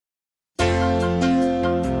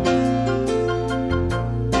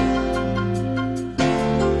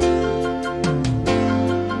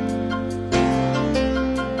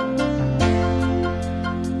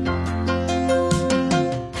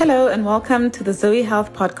and welcome to the Zoie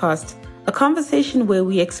Health Podcast, a conversation where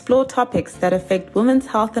we explore topics that affect women's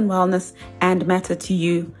health and wellness and matter to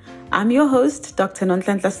you. I'm your host, Dr.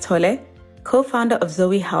 Sitole, co-founder of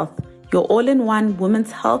Zoie Health, your all-in-one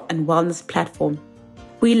women's health and wellness platform.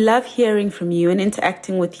 We love hearing from you and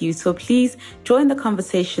interacting with you, so please join the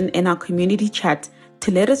conversation in our community chat to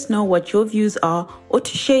let us know what your views are or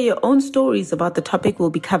to share your own stories about the topic we'll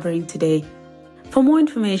be covering today. For more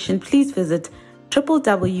information, please visit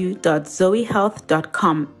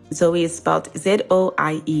www.zoiehealth.com. Zoie is spelled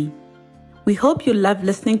Z-O-I-E. We hope you love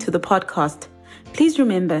listening to the podcast. Please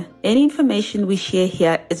remember, any information we share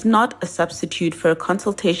here is not a substitute for a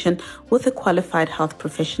consultation with a qualified health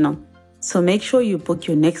professional. So make sure you book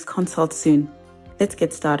your next consult soon. Let's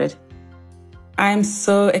get started. I'm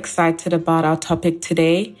so excited about our topic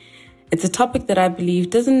today. It's a topic that I believe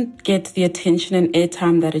doesn't get the attention and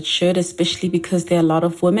airtime that it should, especially because there are a lot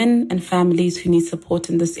of women and families who need support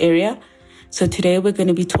in this area. So today we're going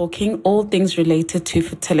to be talking all things related to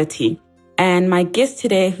fertility. And my guest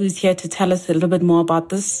today, who's here to tell us a little bit more about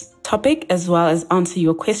this topic, as well as answer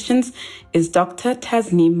your questions, is Dr.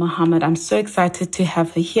 Tasneem Mohamed. I'm so excited to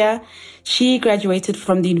have her here. She graduated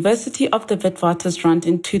from the University of the Witwatersrand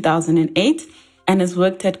in 2008 and has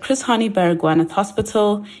worked at Chris Hani Baragwanath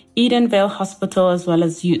Hospital, Edenvale Hospital, as well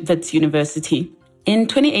as Wits University. In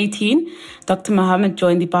 2018, Dr. Mohamed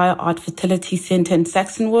joined the BioArt Fertility Center in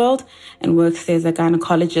Saxonwold and works there as a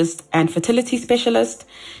gynecologist and fertility specialist.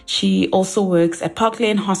 She also works at Park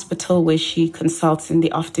Lane Hospital, where she consults in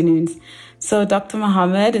the afternoons. So, Dr.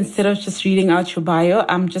 Mohamed, instead of just reading out your bio,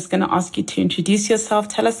 I'm just going to ask you to introduce yourself.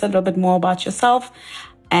 Tell us a little bit more about yourself.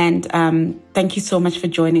 And thank you so much for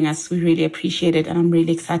joining us. We really appreciate it. And I'm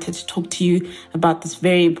really excited to talk to you about this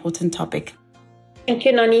very important topic. Thank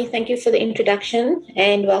you, Noni. Thank you for the introduction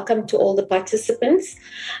and welcome to all the participants.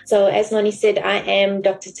 So as Noni said, I am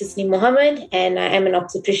Dr. Tasneem Mohamed and I am an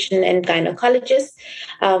obstetrician and gynecologist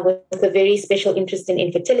with a very special interest in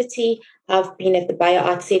infertility. I've been at the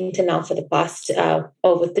BioArt Center now for the past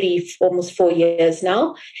over almost 4 years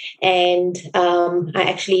now. And I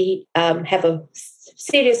actually have a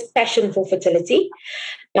serious passion for fertility.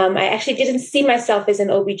 I actually didn't see myself as an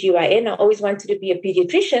OBGYN. I always wanted to be a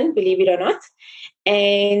pediatrician, believe it or not.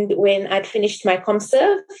 And when I'd finished my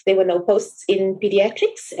ComServe, there were no posts in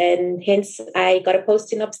pediatrics, and hence I got a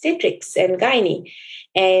post in obstetrics and gynae.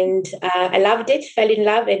 And I loved it, fell in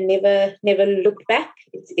love, and never looked back.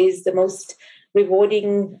 It is the most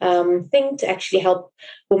rewarding thing to actually help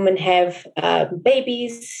women have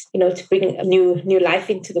babies, to bring a new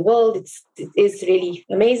life into the world. It is really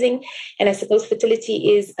amazing. And I suppose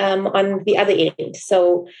fertility is on the other end.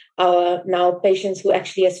 So our now patients who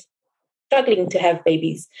actually are struggling to have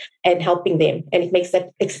babies and helping them. And it makes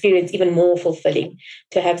that experience even more fulfilling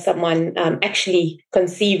to have someone actually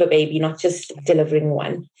conceive a baby, not just delivering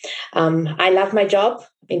one. I love my job.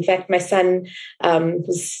 In fact, my son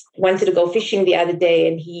wanted to go fishing the other day,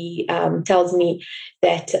 and he tells me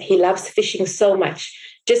that he loves fishing so much,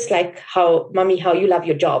 just like how you love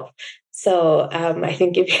your job. So I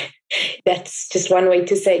think that's just one way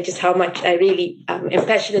to say just how much I really am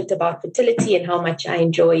passionate about fertility and how much I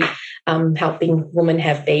enjoy helping women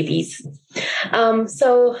have babies.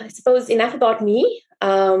 So I suppose enough about me.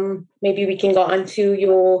 Maybe we can go on to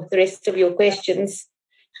the rest of your questions.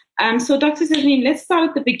 So Dr. Tasneem, let's start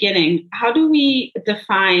at the beginning. How do we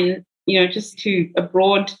define, just to a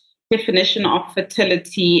broad definition of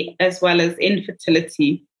fertility as well as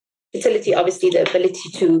infertility? Fertility, obviously, the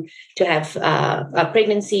ability to have a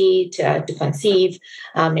pregnancy, to conceive,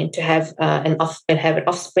 and to have an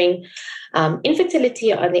offspring.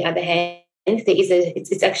 Infertility, on the other hand,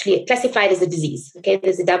 it's actually classified as a disease. Okay,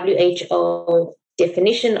 there's a WHO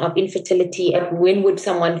definition of infertility. And when would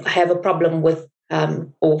someone have a problem with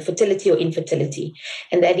or fertility or infertility?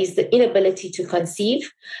 And that is the inability to conceive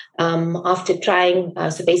after trying.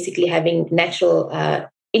 So basically, having natural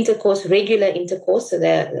intercourse, regular intercourse, so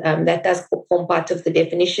that does form part of the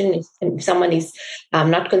definition. If someone is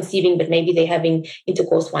not conceiving, but maybe they're having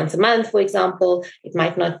intercourse once a month, for example, it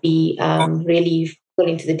might not be really fall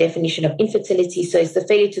into the definition of infertility. So it's the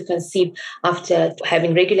failure to conceive after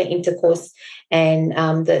having regular intercourse. And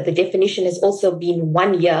the definition has also been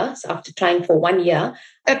 1 year, so after trying for 1 year.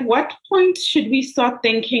 At what point should we start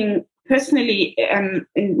thinking, personally,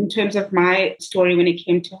 in terms of my story when it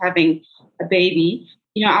came to having a baby,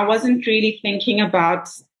 I wasn't really thinking about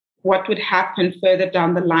what would happen further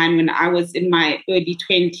down the line when I was in my early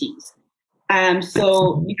 20s.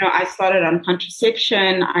 So I started on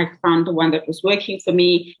contraception. I found the one that was working for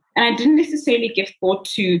me. And I didn't necessarily give thought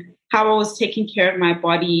to how I was taking care of my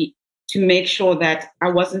body to make sure that I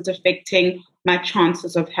wasn't affecting my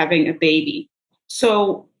chances of having a baby.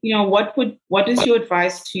 So, what is your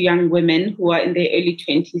advice to young women who are in their early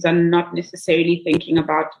 20s and not necessarily thinking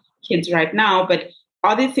about kids right now, but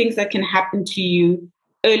are there things that can happen to you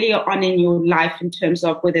earlier on in your life in terms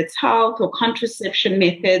of whether it's health or contraception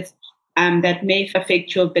methods that may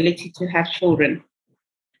affect your ability to have children?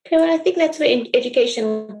 Okay, well, I think that's where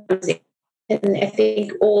education comes in. And I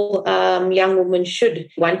think all young women should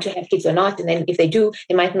want to have kids or not. And then if they do,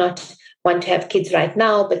 they might not want to have kids right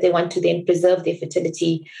now, but they want to then preserve their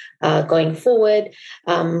fertility going forward.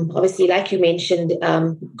 Obviously, like you mentioned,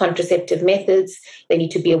 contraceptive methods they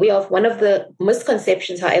need to be aware of. One of the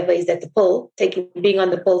misconceptions, however, is that the pill, being on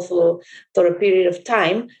the pill for a period of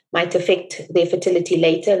time, might affect their fertility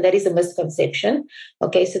later. And that is a misconception.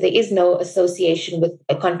 Okay, so there is no association with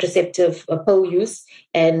a contraceptive pill use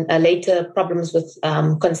and later problems with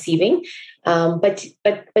conceiving. But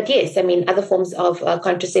yes, I mean, other forms of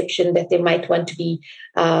contraception that they might want to be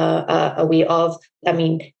aware of. I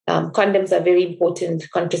mean, condoms are very important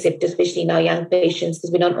contraceptives, especially in our young patients,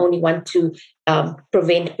 because we not only want to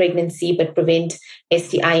prevent pregnancy, but prevent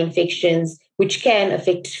STI infections, which can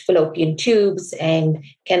affect fallopian tubes and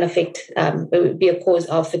can be a cause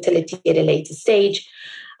of fertility at a later stage.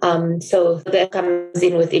 So that comes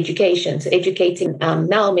in with education. So educating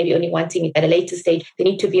now, maybe only wanting it at a later stage, they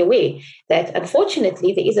need to be aware that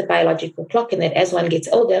unfortunately there is a biological clock, and that as one gets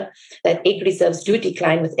older, that egg reserves do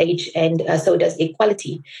decline with age, and so does egg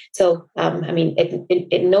quality. So, I mean,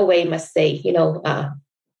 in no way must they,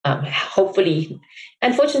 hopefully,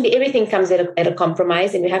 unfortunately, everything comes at a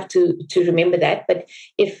compromise, and we have to remember that. But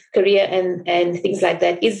if career and things like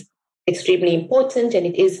that is extremely important, and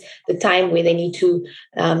it is the time where they need to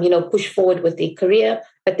push forward with their career,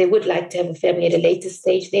 but they would like to have a family at a later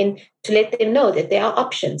stage, then to let them know that there are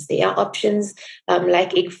options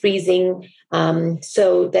like egg freezing,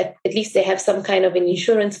 so that at least they have some kind of an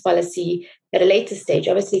insurance policy at a later stage.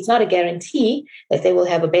 Obviously, it's not a guarantee that they will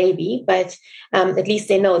have a baby, but at least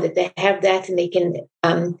they know that they have that, and they can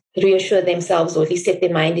reassure themselves, or at least set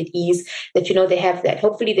their mind at ease that, they have that.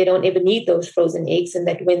 Hopefully, they don't ever need those frozen eggs, and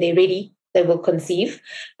that when they're ready, they will conceive.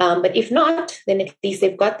 But if not, then at least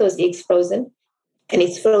they've got those eggs frozen. And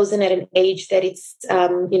it's frozen at an age that it's,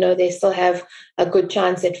 they still have a good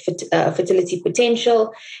chance at fertility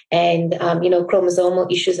potential and, chromosomal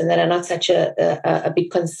issues, and that are not such a big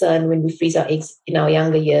concern when we freeze our eggs in our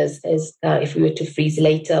younger years as if we were to freeze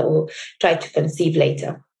later or try to conceive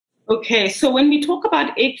later. Okay, so when we talk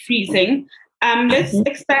about egg freezing, let's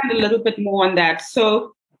expand a little bit more on that.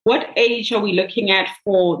 So what age are we looking at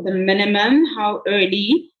for the minimum? How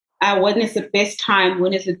early? When is the best time?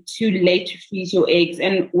 When is it too late to freeze your eggs?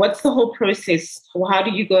 And what's the whole process? How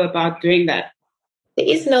do you go about doing that? There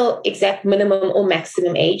is no exact minimum or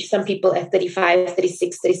maximum age. Some people at 35,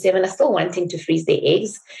 36, 37 are still wanting to freeze their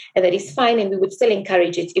eggs, and that is fine. And we would still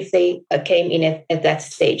encourage it if they came in at that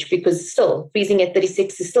stage, because still freezing at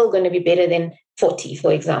 36 is still going to be better than 40,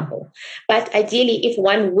 for example. But ideally, if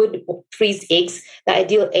one would freeze eggs, the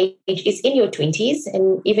ideal age is in your 20s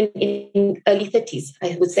and even in early 30s.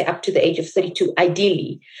 I would say up to the age of 32,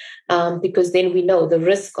 ideally, because then we know the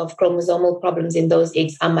risk of chromosomal problems in those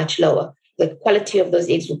eggs are much lower. The quality of those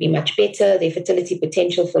eggs will be much better. Their fertility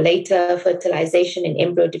potential for later fertilization and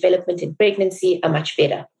embryo development in pregnancy are much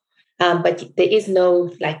better. But there is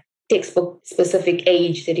no textbook specific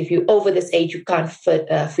age that if you're over this age, you can't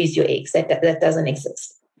freeze your eggs. That doesn't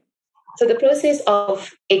exist. So the process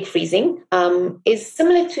of egg freezing is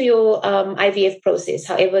similar to your IVF process.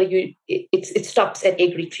 However, it stops at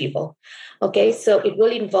egg retrieval. Okay, so it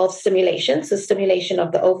will involve stimulation, so stimulation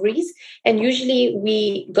of the ovaries. And usually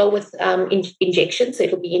we go with injections. So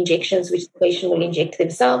it will be injections which the patient will inject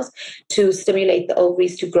themselves to stimulate the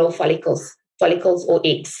ovaries to grow follicles or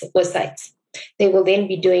eggs or oocytes. They will then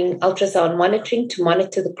be doing ultrasound monitoring to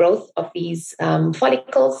monitor the growth of these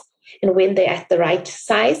follicles. And when they're at the right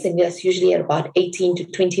size, and that's usually at about 18 to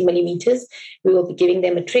 20 millimeters, we will be giving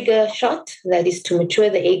them a trigger shot, that is to mature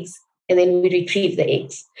the eggs, and then we retrieve the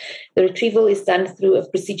eggs. The retrieval is done through a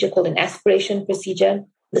procedure called an aspiration procedure.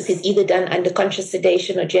 This is either done under conscious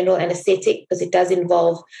sedation or general anesthetic, because it does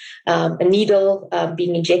involve a needle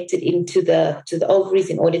being injected into the ovaries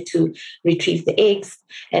in order to retrieve the eggs.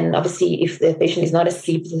 And obviously, if the patient is not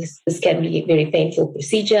asleep, this can be a very painful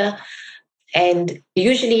procedure. And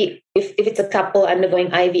usually, if it's a couple undergoing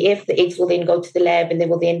IVF, the eggs will then go to the lab, and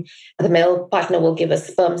the male partner will give a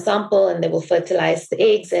sperm sample, and they will fertilize the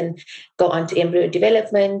eggs and go on to embryo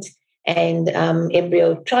development and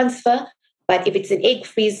embryo transfer. But if it's an egg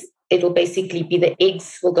freeze, it will basically be the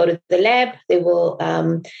eggs will go to the lab. They will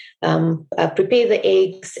prepare the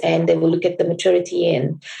eggs, and they will look at the maturity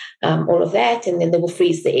and all of that, and then they will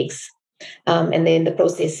freeze the eggs. And then the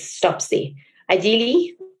process stops there.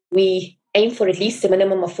 Ideally, we aim for at least a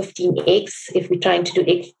minimum of 15 eggs if we're trying to do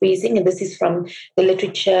egg freezing. And this is from the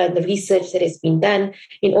literature and the research that has been done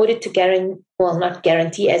in order to guarantee, well, not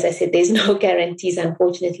guarantee, as I said, there's no guarantees,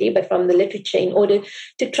 unfortunately, but from the literature, in order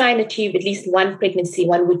to try and achieve at least one pregnancy,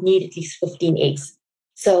 one would need at least 15 eggs.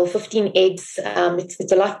 So 15 eggs,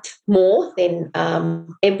 it's a lot more than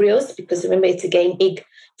embryos, because remember, it's again egg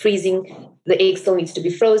freezing. The egg still needs to be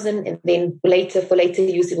frozen, and then for later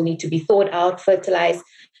use, it will need to be thawed out, fertilized.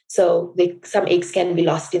 So some eggs can be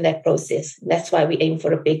lost in that process. That's why we aim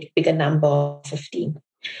for a bigger number of 15.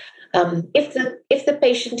 If the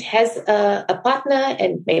patient has a partner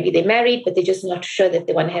and maybe they're married, but they're just not sure that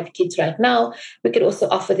they want to have kids right now, we could also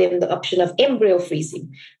offer them the option of embryo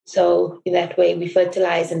freezing. So in that way, we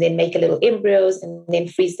fertilize and then make a little embryos and then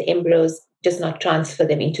freeze the embryos, just not transfer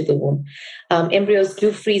them into the womb. Embryos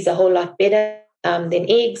do freeze a whole lot better than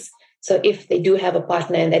eggs. So if they do have a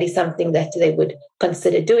partner and that is something that they would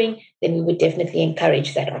consider doing, then we would definitely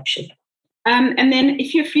encourage that option. And then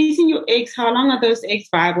if you're freezing your eggs, how long are those eggs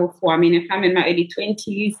viable for? I mean, if I'm in my early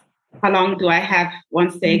 20s, how long do I have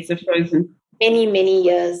once the eggs are frozen? Many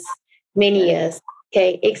years.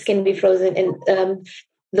 Okay, eggs can be frozen. And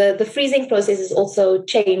the freezing process has also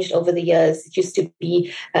changed over the years. It used to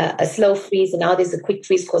be a slow freeze, and now there's a quick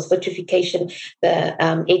freeze called vitrification. The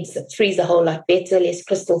eggs freeze a whole lot better, less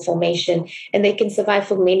crystal formation, and they can survive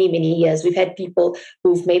for many years. We've had people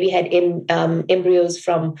who've maybe had embryos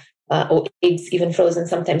from or eggs even frozen,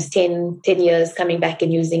 sometimes 10 years, coming back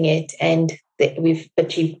and using it, and we've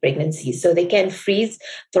achieved pregnancies. So they can freeze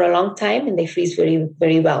for a long time, and they freeze very,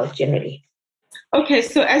 very well generally. Okay,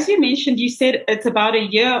 so as you mentioned, you said it's about a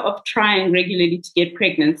year of trying regularly to get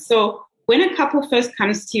pregnant. So when a couple first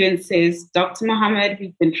comes to you and says, Dr. Mohamed,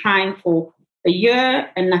 we've been trying for a year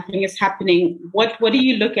and nothing is happening, what do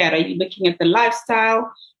you look at? Are you looking at the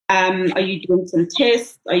lifestyle? Are you doing some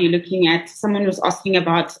tests? Are you looking at, someone was asking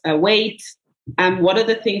about weight? What are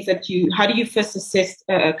the things how do you first assess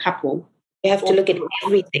a couple? You have to look at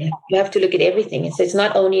everything. So it's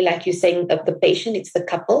not only, like you're saying, of the patient, it's the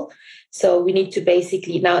couple. So we need to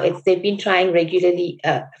basically, now if they've been trying regularly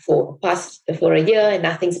for a year and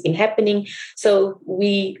nothing's been happening, so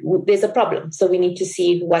there's a problem. So we need to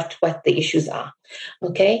see what the issues are.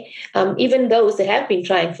 Okay. Even those that have been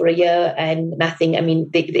trying for a year and nothing, I mean,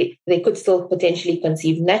 they could still potentially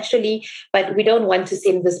conceive naturally, but we don't want to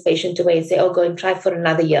send this patient away and say, oh, go and try for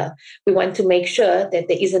another year. We want to make sure that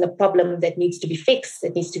there isn't a problem that needs to be fixed,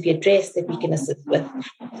 that needs to be addressed, that we can assist with.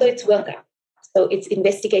 So it's workup. So it's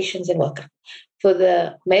investigations and workup. For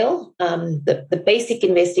the male, the basic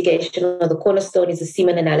investigation or the cornerstone is a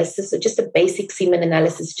semen analysis. So just a basic semen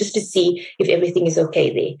analysis, just to see if everything is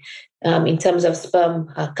okay there. In terms of sperm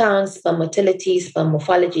counts, sperm motility, sperm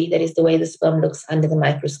morphology, that is the way the sperm looks under the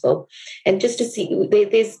microscope. And just to see,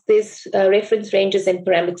 there's reference ranges and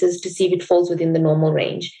parameters to see if it falls within the normal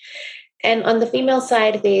range. And on the female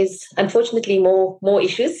side, there's unfortunately more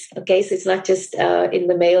issues. Okay, so it's not just in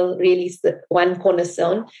the male, really, it's the one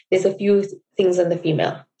cornerstone. There's a few things on the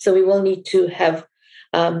female. So we will need to have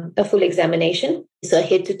a full examination, so a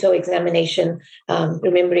head-to-toe examination,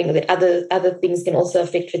 remembering that other things can also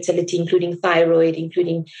affect fertility, including thyroid,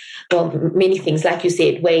 including many things, like you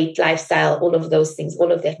said, weight, lifestyle, all of those things.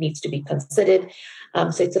 All of that needs to be considered.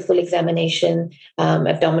 So it's a full examination,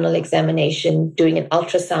 abdominal examination, doing an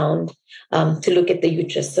ultrasound to look at the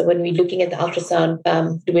uterus. So when we're looking at the ultrasound,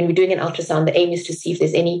 when we're doing an ultrasound, the aim is to see if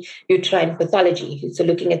there's any uterine pathology. So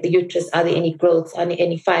looking at the uterus, are there any growths, are there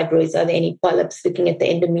any fibroids, are there any polyps? Looking at the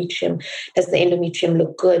endometrium, does the endometrium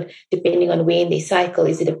look good? Depending on where in the cycle,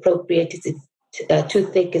 is it appropriate? Is it too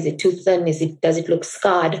thick? Is it too thin? Does it look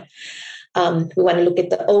scarred? We want to look at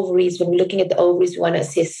the ovaries. When we're looking at the ovaries, we want to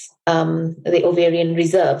assess the ovarian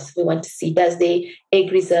reserves. We want to see, does the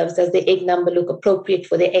egg reserves, does the egg number look appropriate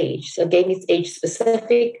for their age? So again, it's age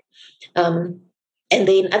specific. And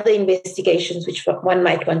then other investigations which one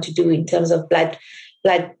might want to do in terms of blood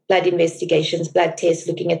investigations, blood tests,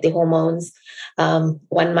 looking at the hormones.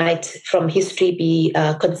 One might, from history, be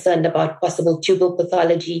concerned about possible tubal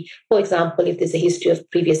pathology. For example, if there's a history of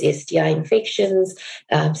previous STI infections,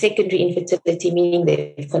 secondary infertility, meaning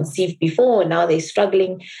they've conceived before and now they're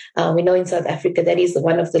struggling. We know in South Africa that is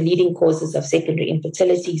one of the leading causes of secondary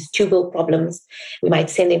infertility is tubal problems. We might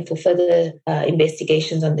send them for further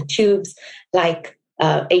investigations on the tubes, like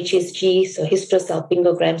HSG, so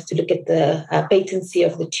hysterosalpingograms, to look at the patency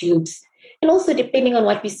of the tubes. And also, depending on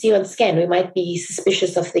what we see on scan, we might be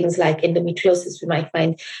suspicious of things like endometriosis. We might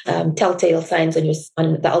find telltale signs on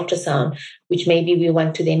the ultrasound, which maybe we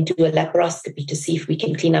want to then do a laparoscopy to see if we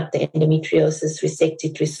can clean up the endometriosis, resect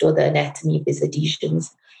it, restore the anatomy if there's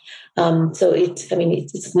adhesions. So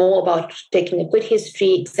it's more about taking a good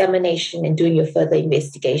history, examination, and doing your further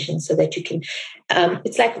investigation so that you can.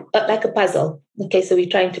 It's like a puzzle. Okay, so we're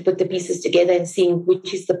trying to put the pieces together and seeing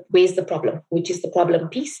where's the problem, which is the problem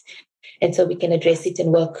piece, and so we can address it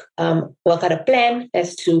and work out a plan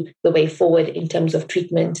as to the way forward in terms of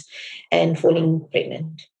treatment and falling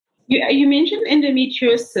pregnant. You mentioned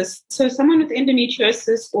endometriosis. So someone with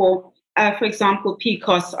endometriosis or for example,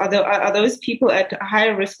 PCOS, are those people at a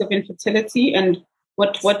higher risk of infertility? And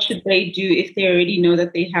what should they do if they already know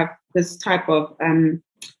that they have this type of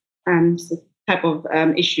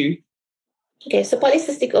issue? Okay, so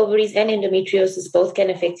polycystic ovaries and endometriosis both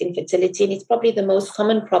can affect infertility, and it's probably the most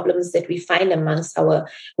common problems that we find amongst our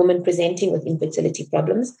women presenting with infertility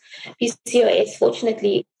problems. PCOS,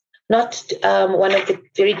 fortunately, not one of the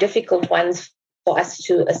very difficult ones for us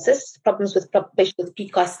to assist. Problems with patients with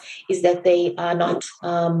PCOS is that they are not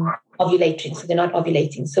ovulating, so they're not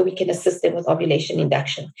ovulating. So we can assist them with ovulation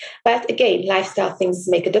induction. But again, lifestyle things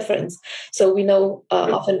make a difference. So we know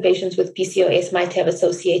often patients with PCOS might have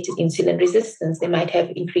associated insulin resistance. They might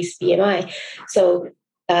have increased BMI. So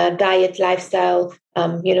diet, lifestyle,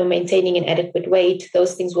 maintaining an adequate weight,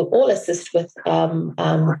 those things will all assist with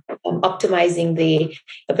optimizing the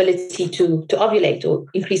ability to ovulate or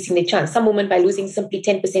increasing the chance. Some women, by losing simply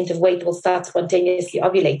 10% of weight, will start spontaneously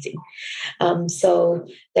ovulating. So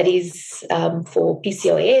that is for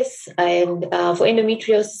PCOS. And for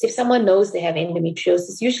endometriosis, if someone knows they have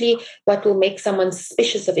endometriosis, usually what will make someone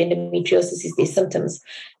suspicious of endometriosis is their symptoms.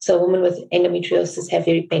 So women with endometriosis have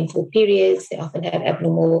very painful periods. They often have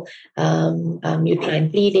abnormal uterine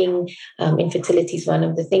bleeding. Infertility is one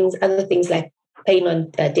of the things. Other things like pain on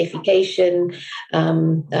defecation,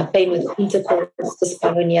 pain with intercourse,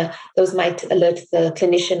 dyspareunia, those might alert the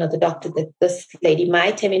clinician or the doctor that this lady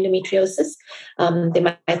might have endometriosis. They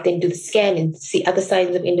might then do the scan and see other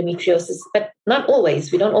signs of endometriosis, but not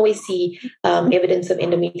always. We don't always see evidence of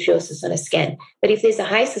endometriosis on a scan. But if there's a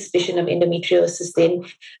high suspicion of endometriosis, then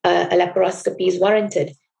a laparoscopy is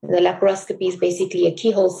warranted. And the laparoscopy is basically a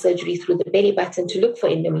keyhole surgery through the belly button to look for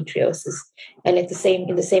endometriosis, and in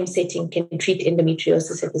the same setting can treat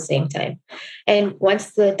endometriosis at the same time. And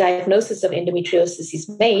once the diagnosis of endometriosis is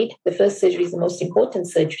made, the first surgery is the most important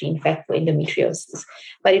surgery, in fact, for endometriosis.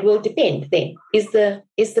 But it will depend then. Is the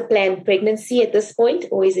planned pregnancy at this point,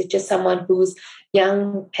 or is it just someone who's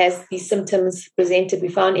young, has these symptoms presented, we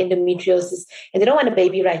found endometriosis, and they don't want a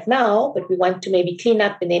baby right now, but we want to maybe clean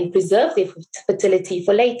up and then preserve their fertility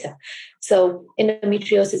for later. So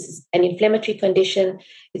endometriosis is an inflammatory condition.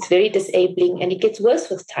 It's very disabling, and it gets worse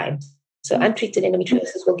with time. So untreated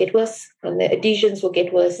endometriosis will get worse, and the adhesions will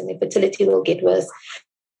get worse, and the fertility will get worse.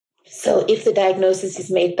 So if the diagnosis is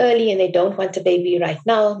made early and they don't want a baby right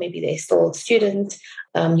now, maybe they're still a student,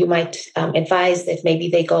 you might advise that maybe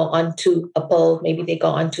they go on to a pill, maybe they go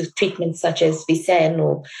on to treatments such as Visan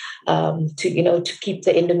or to keep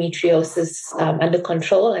the endometriosis under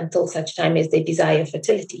control until such time as they desire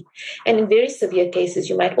fertility. And in very severe cases,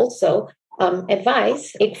 you might also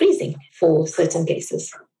advise egg freezing for certain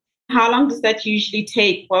cases. How long does that usually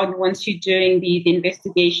take once you're doing the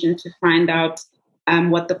investigation to find out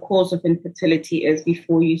what the cause of infertility is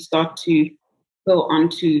before you start to go on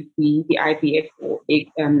to the IVF or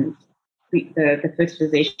the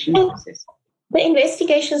fertilization process? The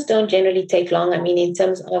investigations don't generally take long. I mean, in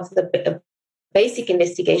terms of the basic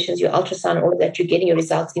investigations, your ultrasound, all of that, you're getting your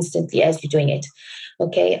results instantly as you're doing it.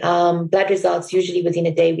 Okay. Blood results, usually within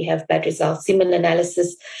a day, we have blood results. Semen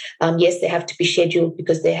analysis, yes, they have to be scheduled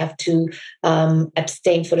because they have to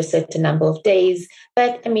abstain for a certain number of days.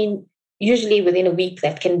 But I mean, usually within a week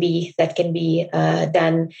that can be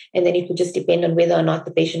done, and then it will just depend on whether or not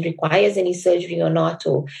the patient requires any surgery or not,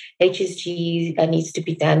 or HSG needs to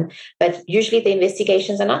be done. But usually the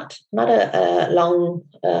investigations are not a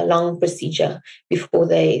long procedure before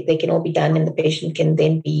they can all be done, and the patient can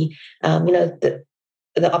then be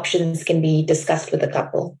the options can be discussed with the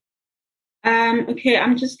couple. Okay,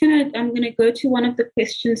 I'm gonna go to one of the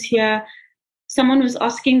questions here. Someone was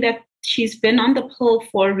asking that she's been on the pill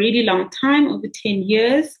for a really long time, over 10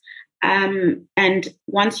 years. And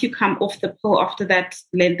once you come off the pill after that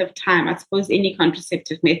length of time, I suppose any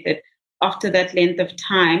contraceptive method, after that length of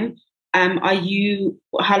time, how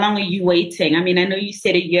long are you waiting? I mean, I know you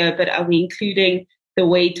said a year, but are we including the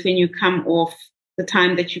wait when you come off, the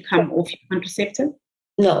time that you come off your contraceptive?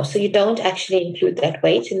 No, so you don't actually include that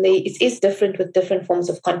weight, and it is different with different forms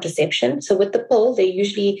of contraception. So with the pill, they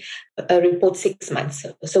usually report 6 months.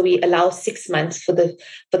 So we allow 6 months for the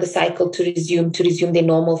cycle to resume their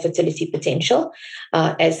normal fertility potential,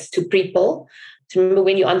 as to pre-pill. So remember,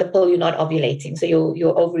 when you're on the pill, you're not ovulating, so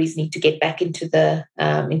your ovaries need to get back into the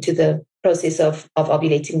process of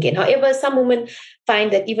ovulating again. However, some women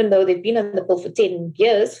find that even though they've been on the pill for 10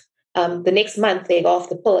 years, the next month they go off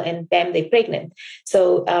the pill and bam, they're pregnant.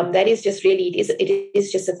 So that is just really, it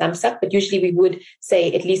is just a thumbs up. But usually we would say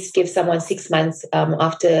at least give someone 6 months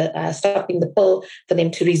after stopping the pill for them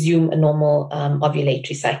to resume a normal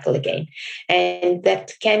ovulatory cycle again. And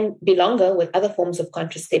that can be longer with other forms of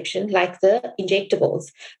contraception, like the injectables.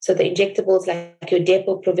 So the injectables like your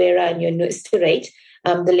Depo-Provera and your Nosterate,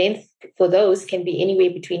 the length for those can be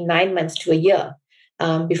anywhere between 9 months to a year.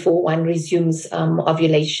 Before one resumes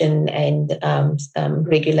ovulation and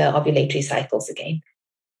regular ovulatory cycles again.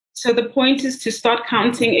 So the point is to start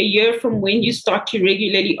counting a year from when you start to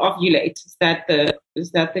regularly ovulate. Is that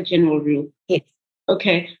the general rule? Yes.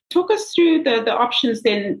 Okay. Talk us through the options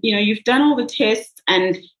then. You've done all the tests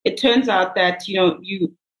and it turns out that,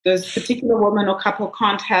 this particular woman or couple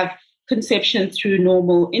can't have conception through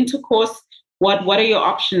normal intercourse. What are your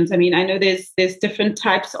options? I mean, I know there's different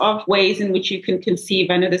types of ways in which you can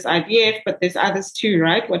conceive. I know there's IVF, but there's others too,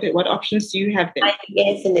 right? What options do you have there?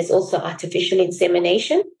 Yes, and there's also artificial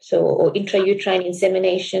insemination, or intrauterine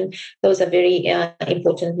insemination. Those are very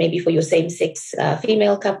important, maybe for your same-sex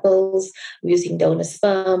female couples using donor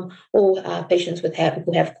sperm, or patients who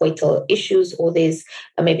have coital issues, or there's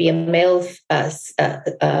maybe a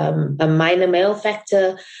minor male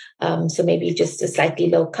factor. So maybe just a slightly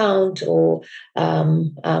low count, or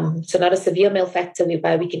so not a severe male factor,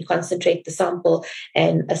 whereby we can concentrate the sample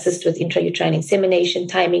and assist with intrauterine insemination,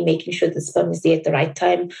 timing, making sure the sperm is there at the right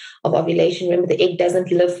time of ovulation. Remember, the egg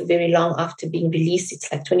doesn't live for very long after being released.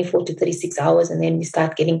 It's like 24 to 36 hours, and then we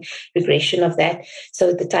start getting regression of that.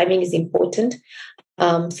 So the timing is important.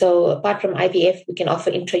 So apart from IVF, we can offer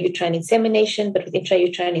intrauterine insemination, but with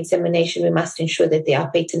intrauterine insemination, we must ensure that there are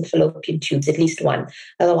patent fallopian tubes, at least one.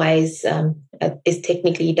 Otherwise,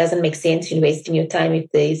 it doesn't make sense in wasting your time. If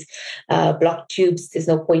there's blocked tubes, there's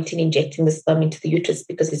no point in injecting the sperm into the uterus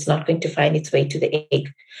because it's not going to find its way to the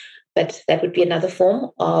egg. But that would be another form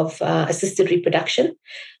of assisted reproduction.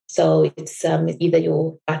 So it's either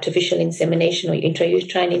your artificial insemination or your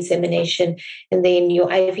intrauterine insemination, and then your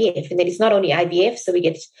IVF. And then it's not only IVF, so we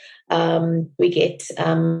get ICSI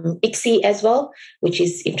as well, which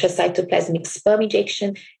is intracytoplasmic sperm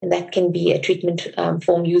injection, and that can be a treatment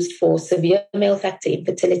form used for severe male factor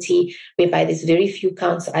infertility, whereby there's very few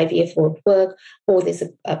counts, IVF won't work, or there's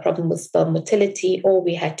a problem with sperm motility, or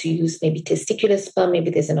we had to use maybe testicular sperm, maybe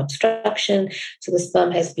there's an obstruction, so the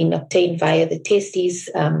sperm has been obtained via the testes,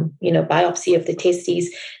 biopsy of the testes.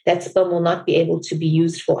 That sperm will not be able to be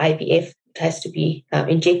used for IVF. It has to be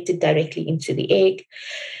injected directly into the egg.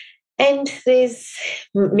 And there's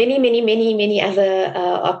many, many, many, many other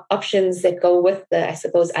options that go with the, I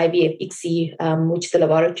suppose, IVF ICSI, which the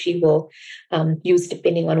laboratory will use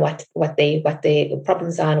depending on what their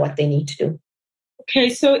problems are and what they need to do. Okay,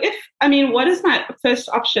 so what is my first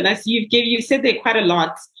option? As you said there are quite a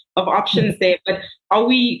lot of options there, but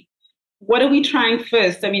what are we trying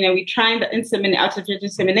first? I mean, are we trying the artificial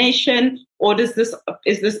insemination, or is this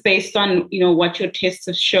based on what your tests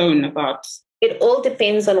have shown about? It all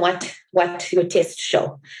depends on what your tests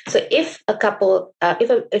show. So if a couple,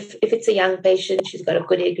 if it's a young patient, she's got a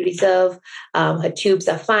good egg reserve, her tubes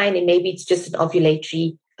are fine, and maybe it's just an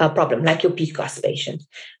ovulatory problem, like your PCOS patient.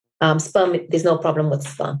 Sperm, there's no problem with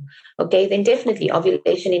sperm. Okay, then definitely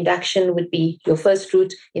ovulation induction would be your first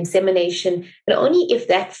route, insemination. But only if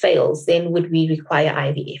that fails, then would we require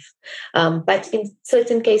IVF. But in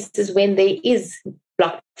certain cases, when there is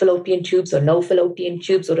blocked fallopian tubes or no fallopian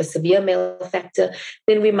tubes or a severe male factor,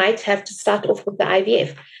 then we might have to start off with the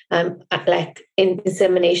IVF. Like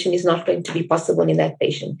insemination is not going to be possible in that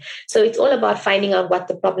patient. So it's all about finding out what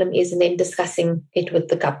the problem is and then discussing it with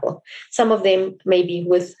the couple. Some of them maybe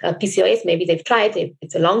with PCOS, maybe they've tried,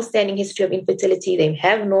 it's a long-standing history of infertility, they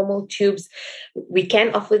have normal tubes. We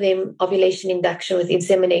can offer them ovulation induction with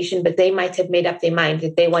insemination, but they might have made up their mind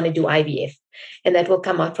that they want to do IVF. And that will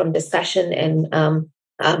come out from discussion, and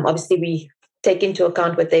obviously we take into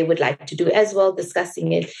account what they would like to do as well,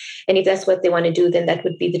 discussing it. And if that's what they want to do, then that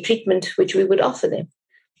would be the treatment which we would offer them.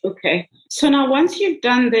 Okay. So now once you've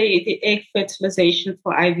done the egg fertilization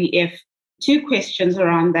for IVF, 2 questions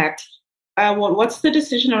around that. What's the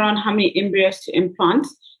decision around how many embryos to implant?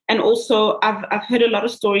 And also I've heard a lot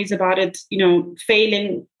of stories about it,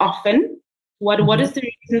 failing often. What is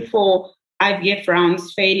the reason for IVF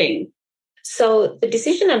rounds failing? So the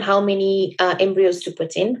decision on how many embryos to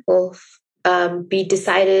put in will be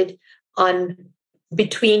decided on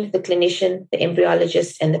between the clinician, the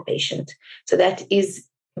embryologist, and the patient. So that is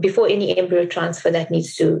before any embryo transfer that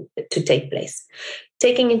needs to take place.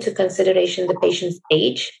 Taking into consideration the patient's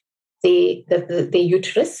age, the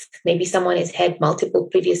uterus, maybe someone has had multiple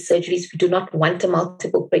previous surgeries. We do not want a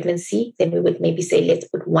multiple pregnancy, then we would maybe say, let's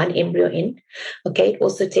put one embryo in. Okay, it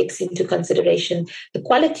also takes into consideration the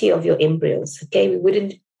quality of your embryos. Okay, we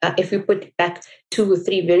wouldn't, if we put back 2 or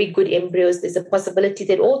 3 very good embryos, there's a possibility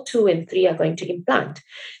that all 2 and 3 are going to implant.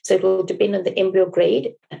 So it will depend on the embryo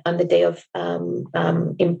grade on the day of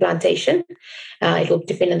implantation. It will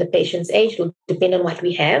depend on the patient's age. It will depend on what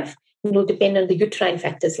we have. It will depend on the uterine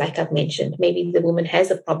factors, like I've mentioned. Maybe the woman has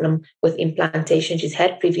a problem with implantation. She's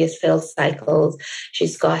had previous failed cycles.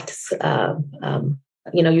 She's got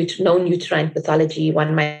known uterine pathology.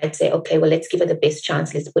 One might say, okay, well, let's give her the best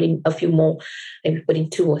chance. Let's put in a few more, maybe put in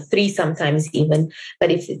 2 or 3 sometimes even. But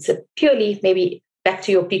if it's a purely maybe back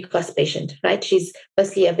to your PCOS patient, right? She's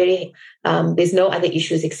firstly a very, there's no other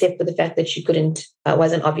issues except for the fact that she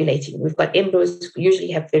wasn't ovulating. We've got embryos who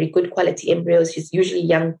usually have very good quality embryos. She's usually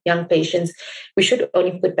young patients. We should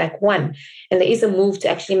only put back 1. And there is a move to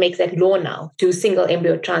actually make that law now, to single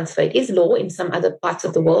embryo transfer. It is law in some other parts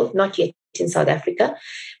of the world, not yet in South Africa.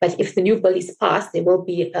 But if the new bill is passed, there will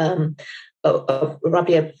be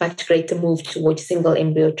probably a much greater move towards single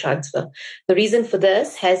embryo transfer. The reason for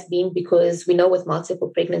this has been because we know with multiple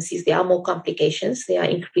pregnancies, there are more complications. There are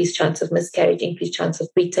increased chance of miscarriage, increased chance of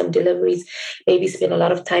preterm deliveries. Babies spend a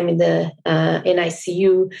lot of time in the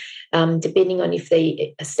NICU, depending on if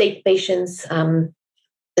they are state patients.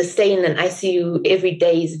 The stay in an ICU every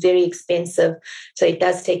day is very expensive. So it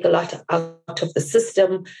does take a lot out of the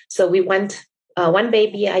system. So we want 1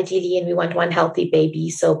 baby ideally, and we want 1 healthy baby.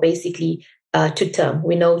 So basically to term,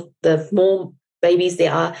 we know the more babies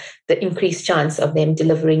there are, the increased chance of them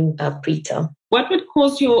delivering preterm. What would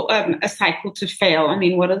cause your a cycle to fail? I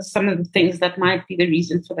mean, what are some of the things that might be the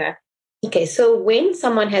reason for that? Okay, so when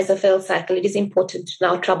someone has a failed cycle, it is important to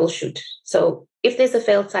now troubleshoot. So if there's a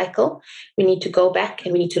failed cycle, we need to go back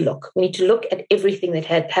and we need to look. We need to look at everything that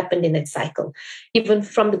had happened in that cycle, even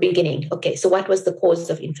from the beginning. Okay, so what was the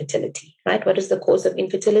cause of infertility, right? What is the cause of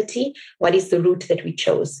infertility? What is the route that we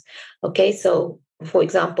chose? Okay, so for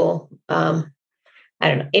example,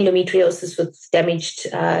 endometriosis with damaged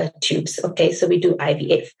tubes. Okay, so we do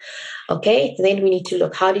IVF. Okay, then we need to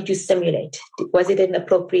look, how did you stimulate? Was it an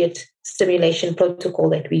appropriate stimulation protocol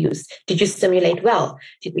that we used? Did you stimulate well?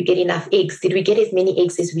 Did we get enough eggs? Did we get as many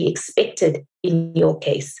eggs as we expected in your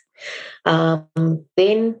case?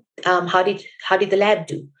 Then how did the lab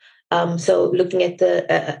do? So looking at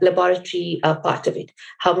the laboratory part of it,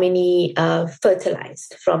 how many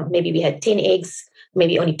fertilized? From maybe we had 10 eggs,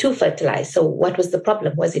 maybe only 2 fertilized. So what was the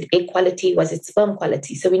problem? Was it egg quality? Was it sperm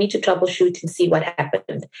quality? So we need to troubleshoot and see what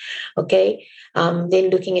happened. Okay. Then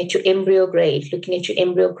looking at your embryo grade, looking at your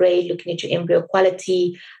embryo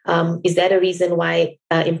quality. Is that a reason why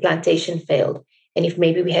implantation failed? And if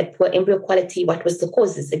maybe we had poor embryo quality, what was the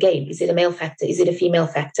causes? Again, is it a male factor? Is it a female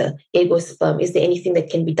factor? Egg or sperm? Is there anything that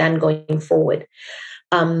can be done going forward?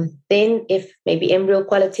 Then if maybe embryo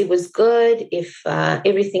quality was good, if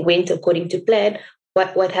everything went according to plan,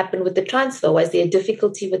 what happened with the transfer? Was there a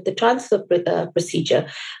difficulty with the transfer procedure?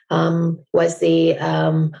 Was there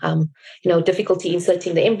difficulty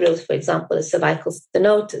inserting the embryos, for example, a cervical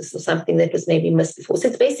stenosis or something that was maybe missed before? So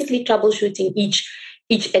it's basically troubleshooting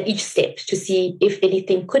at each step to see if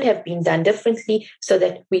anything could have been done differently so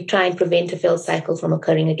that we try and prevent a failed cycle from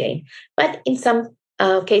occurring again. But in some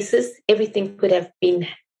cases, everything could have been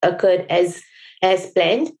occurred as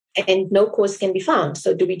planned and no cause can be found.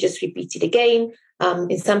 So do we just repeat it again?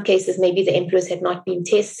 In some cases, maybe the embryos have not been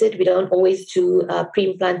tested. We don't always do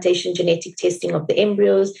pre-implantation genetic testing of the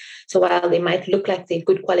embryos. So while they might look like they're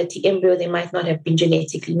good quality embryo, they might not have been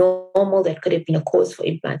genetically normal. That could have been a cause for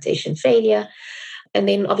implantation failure. And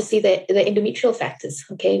then obviously the endometrial factors.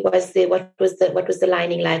 Okay, what was the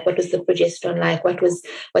lining like? What was the progesterone like?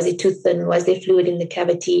 Was it too thin? Was there fluid in the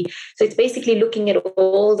cavity? So it's basically looking at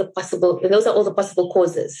all the possible. Those are all the possible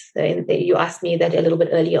causes. And you asked me that a little bit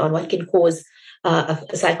earlier on. What can cause a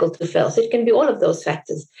cycle to fail? So it can be all of those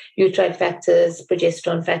factors: uterine factors,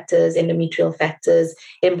 progesterone factors, endometrial factors,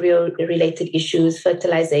 embryo-related issues,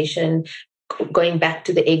 fertilization, going back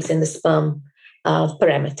to the eggs and the sperm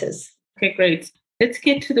parameters. Okay, great. Let's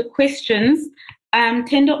get to the questions.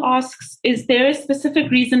 Tendo asks, is there a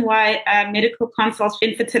specific reason why medical consults for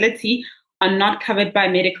infertility are not covered by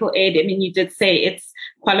medical aid? I mean, you did say it's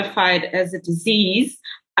qualified as a disease.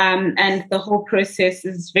 and the whole process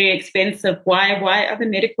is very expensive. Why are the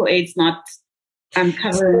medical aids not covering?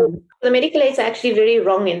 So the medical aids are actually very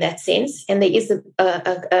wrong in that sense, and there is a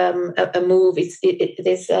move.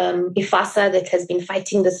 There's IFASA that has been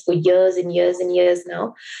fighting this for years and years and years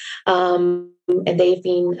now, and they've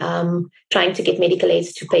been trying to get medical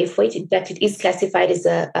aids to pay for it. In fact, it is classified as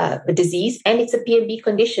a disease, and it's a PMB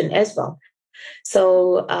condition as well.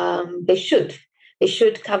 So they should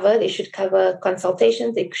cover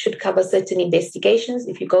consultations. They should cover certain investigations.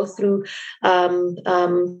 If you go through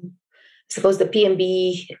suppose the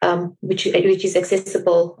PMB, which is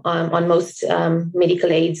accessible on most medical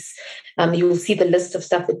aids, you will see the list of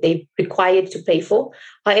stuff that they're required to pay for.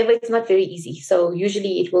 However, it's not very easy. So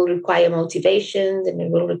usually it will require motivations and it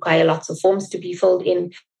will require lots of forms to be filled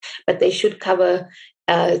in, but they should cover.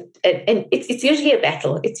 And it's usually a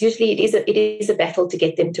battle. It is a battle to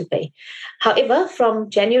get them to pay. However, from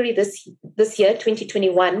January this year,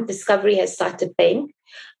 2021, Discovery has started paying.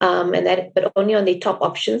 But only on the top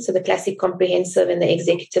options, so the classic, comprehensive, and the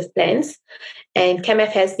executive plans. And CAMF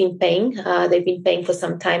has been paying. They've been paying for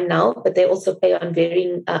some time now, but they also pay on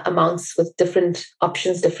varying amounts with different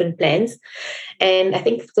options, different plans. And I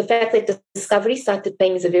think the fact that Discovery started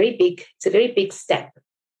paying is a very big step.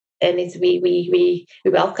 And we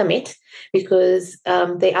welcome it because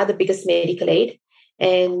they are the biggest medical aid.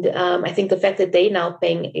 And I think the fact that they're now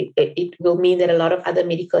paying, it will mean that a lot of other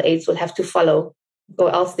medical aids will have to follow, or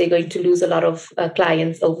else they're going to lose a lot of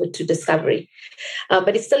clients over to Discovery.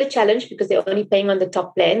 But it's still a challenge because they're only paying on the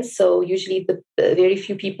top plans. So usually the very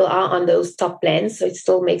few people are on those top plans. So it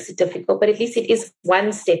still makes it difficult, but at least it is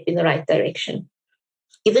one step in the right direction.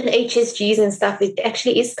 Even HSGs and stuff, it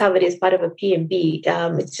actually is covered as part of a PMB.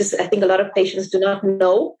 It's just, I think a lot of patients do not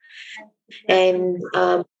know, and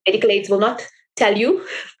medical aids will not tell you.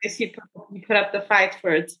 Yes, you put up the fight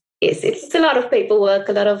for it. Yes, it's a lot of paperwork,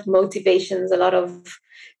 a lot of motivations, a lot of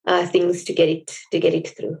things to get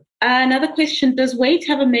it through. Another question: does weight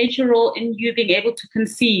have a major role in you being able to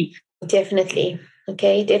conceive? Definitely.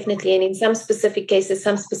 Okay, definitely. And in some specific cases,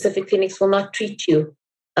 some specific clinics will not treat you.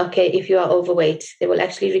 Okay, if you are overweight, they will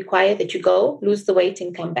actually require that you go lose the weight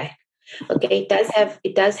and come back. Okay,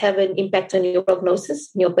 it does have an impact on your prognosis,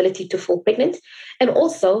 your ability to fall pregnant, and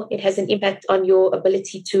also it has an impact on your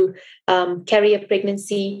ability to carry a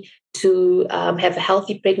pregnancy, to have a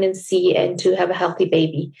healthy pregnancy, and to have a healthy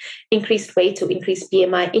baby. Increased weight or increased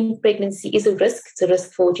BMI in pregnancy is a risk. It's a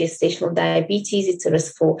risk for gestational diabetes. It's a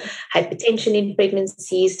risk for hypertension in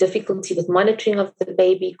pregnancies, difficulty with monitoring of the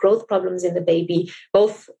baby, growth problems in the baby,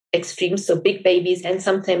 both extremes. So big babies, and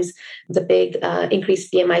sometimes the big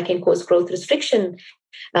increased BMI can cause growth restriction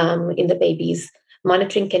in the babies.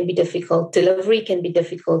 Monitoring can be difficult. Delivery can be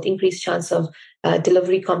difficult. Increased chance of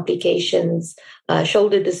delivery complications,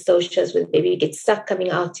 shoulder dystocias where the baby gets stuck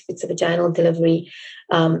coming out if it's a vaginal delivery.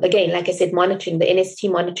 Again, like I said, monitoring, the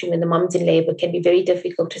NST monitoring when the mom's in labor can be very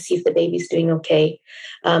difficult to see if the baby's doing okay.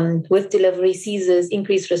 With delivery, seizures,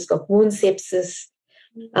 increased risk of wound sepsis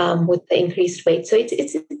with the increased weight. So it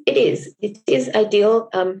is ideal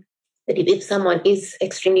that if someone is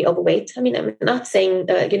extremely overweight, I mean, I'm not saying,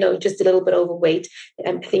 just a little bit overweight,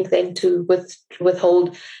 I think then to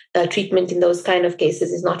withhold treatment in those kind of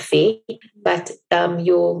cases is not fair. But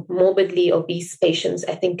your morbidly obese patients,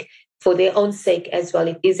 I think for their own sake as well,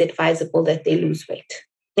 it is advisable that they lose weight.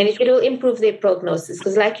 And it will improve their prognosis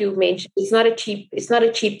because, like you mentioned, it's not a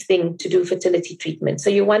cheap thing to do fertility treatment. So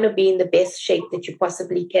you want to be in the best shape that you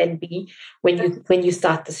possibly can be when you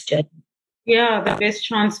start this journey. Yeah, the best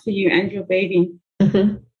chance for you and your baby.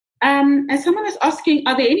 Mm-hmm. And someone is asking,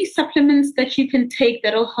 are there any supplements that you can take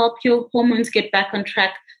that will help your hormones get back on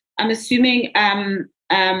track? I'm assuming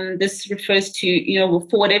this refers to,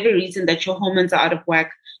 for whatever reason that your hormones are out of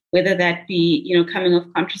whack, whether that be, coming off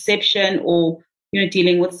contraception or,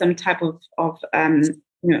 dealing with some type of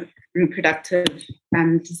reproductive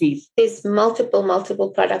disease. There's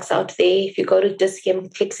multiple products out there. If you go to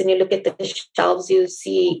Dischem Clicks and you look at the shelves, you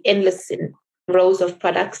see endless rows of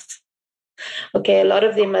products. Okay, a lot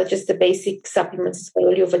of them are just the basic supplements. It's got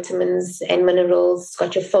all your vitamins and minerals. It's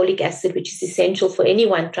got your folic acid, which is essential for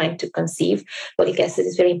anyone trying to conceive. Folic acid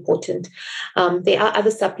is very important. There are other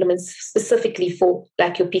supplements specifically for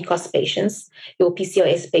like your PCOS patients, your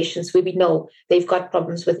PCOS patients, where we know they've got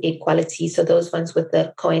problems with egg quality. So those ones with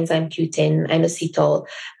the coenzyme Q10, inositol.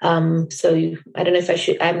 So I don't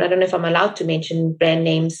know if I'm allowed to mention brand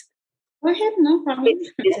names. Go ahead, no problem.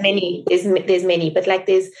 There's many, but like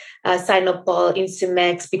there's Sinopol,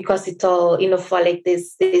 Instamax, Picositol, Inofolic.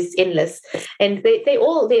 There's endless, and they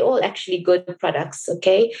all actually good products.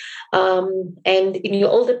 Okay, and in your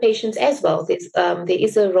older patients as well, there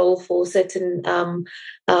is a role for certain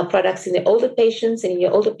products in the older patients, and in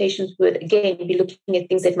your older patients would again be looking at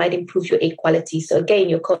things that might improve your egg quality. So again,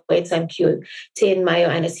 your coenzyme Q10,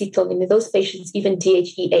 myoinositol, and in those patients even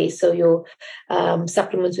DHEA. So your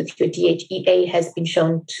supplements with your DHEA has been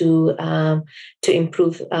shown to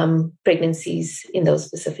improve pregnancies in those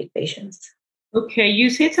specific patients. Okay, you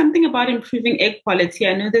said something about improving egg quality.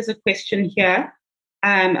 I know there's a question here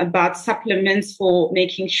about supplements for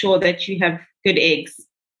making sure that you have good eggs.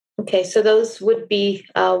 Okay, so those would be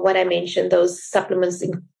what I mentioned, those supplements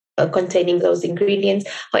containing those ingredients.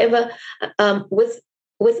 However, with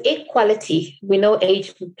egg quality, we know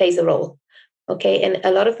age plays a role. Okay, and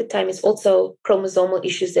a lot of the time it's also chromosomal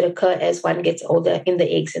issues that occur as one gets older in the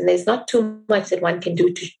eggs, and there's not too much that one can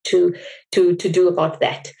do to do about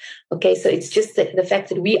that. Okay, so it's just the fact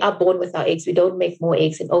that we are born with our eggs, we don't make more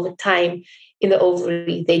eggs, and over time in the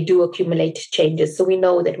ovary they do accumulate changes. So we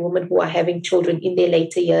know that women who are having children in their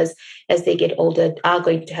later years, as they get older, are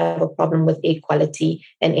going to have a problem with egg quality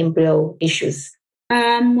and embryo issues.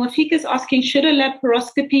 Wafika is asking, should a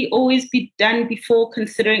laparoscopy always be done before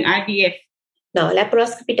considering IVF? Now,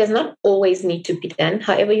 laparoscopy does not always need to be done.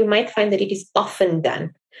 However, you might find that it is often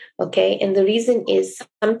done. Okay, and the reason is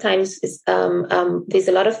sometimes there's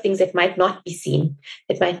a lot of things that might not be seen,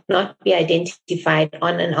 that might not be identified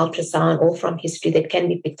on an ultrasound or from history that can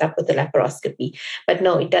be picked up with a laparoscopy. But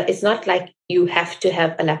no, it's not like you have to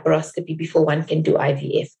have a laparoscopy before one can do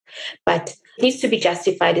IVF. But it needs to be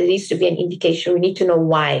justified. There needs to be an indication. We need to know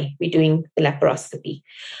why we're doing the laparoscopy.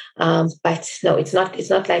 But no, it's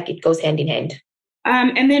not like it goes hand in hand.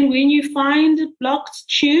 And then when you find blocked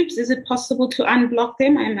tubes, is it possible to unblock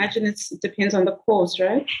them? I imagine it depends on the cause,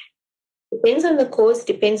 right? Depends on the cause,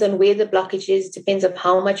 depends on where the blockage is, depends on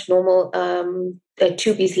how much normal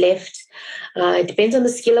tube is left. It depends on the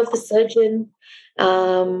skill of the surgeon.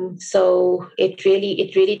 So it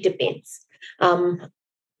really depends.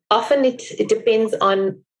 Often it depends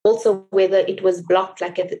on also whether it was blocked,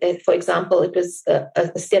 like for example, it was a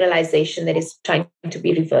sterilization that is trying to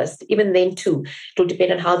be reversed. Even then too, it will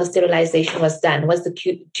depend on how the sterilization was done. Was the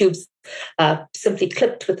tubes simply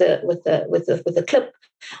clipped with a clip,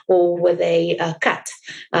 or were they cut?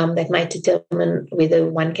 That might determine whether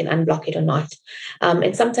one can unblock it or not.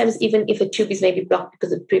 And sometimes even if a tube is maybe blocked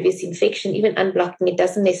because of previous infection, even unblocking it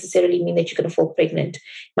doesn't necessarily mean that you're going to fall pregnant. It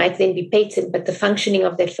might then be patent, but the functioning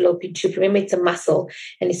of that fallopian tube, remember, it's a muscle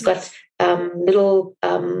and it's got little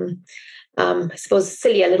I suppose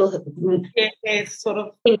cilia, little sort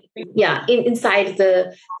of inside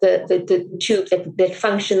the tube that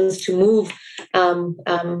functions to move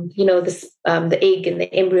the egg and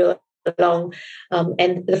the embryo along,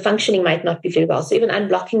 and the functioning might not be very well. So even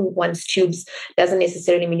unblocking one's tubes doesn't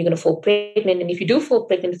necessarily mean you're going to fall pregnant. And if you do fall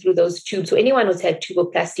pregnant through those tubes, or anyone who's had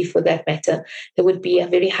tuboplasty for that matter, there would be a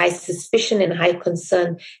very high suspicion and high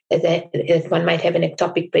concern that one might have an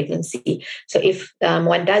ectopic pregnancy. So if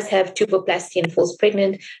one does have tuboplasty and falls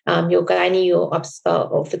pregnant, your gynae or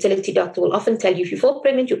fertility doctor will often tell you, if you fall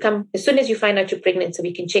pregnant, you come as soon as you find out you're pregnant, so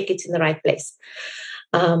we can check it's in the right place.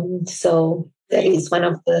 So that is one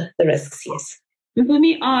of the risks, yes.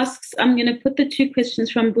 Bumi asks, I'm going to put the two questions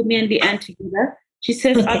from Bumi and Leanne together. She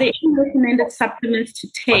says, are there any recommended supplements to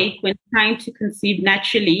take when trying to conceive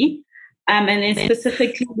naturally? And then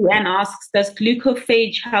specifically, Leanne asks, does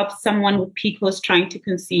glucophage help someone with PCOS trying to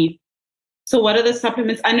conceive? So what are the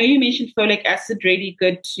supplements? I know you mentioned folic acid, really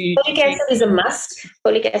good to... Folic acid is a must.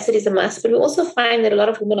 Folic acid is a must. But we also find that a lot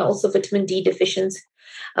of women are also vitamin D deficient.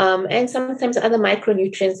 And sometimes other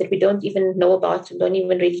micronutrients that we don't even know about and don't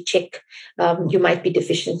even really check, you might be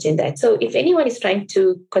deficient in that. So if anyone is trying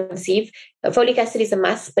to conceive, folic acid is a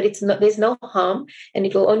must, but there's no harm, and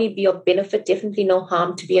it will only be of benefit, definitely no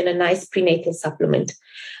harm, to be on a nice prenatal supplement.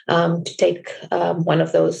 To take one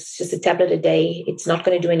of those, just a tablet a day, it's not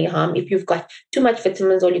going to do any harm. If you've got too much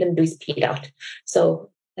vitamins, all you're going to do is pee it out.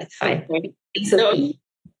 So that's fine. Okay.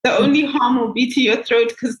 The only harm will be to your throat,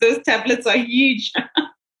 because those tablets are huge.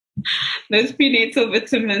 Those prenatal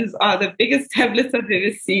vitamins are the biggest tablets I've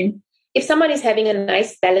ever seen. If someone is having a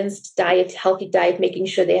nice balanced diet, healthy diet, making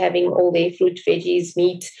sure they're having all their fruit, veggies,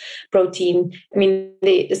 meat, protein, I mean,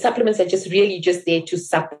 the supplements are just there to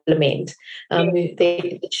supplement.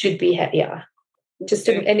 They should be, and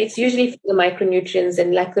it's usually for the micronutrients,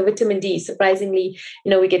 and like the vitamin D, surprisingly,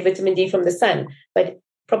 we get vitamin D from the sun, but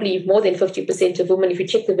probably more than 50% of women, if you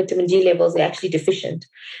check the vitamin D levels, they're actually deficient.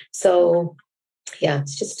 So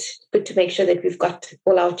it's just good to make sure that we've got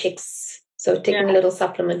all our checks. So taking a little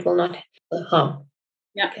supplement will not harm.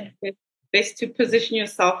 Yeah, okay. Best to position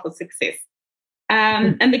yourself for success.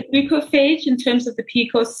 And the glucophage in terms of the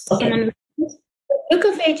PCOS. Okay.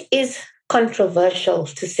 Glucophage is controversial,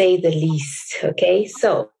 to say the least. Okay,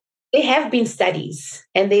 so there have been studies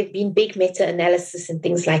and there have been big meta-analysis and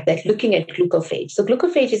things like that looking at glucophage. So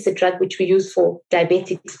glucophage is a drug which we use for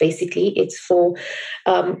diabetics. Basically, it's for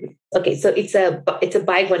so it's a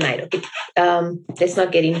biguanide. Okay, let's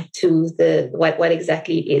not get into the what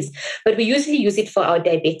exactly it is, but we usually use it for our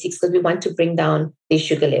diabetics because we want to bring down their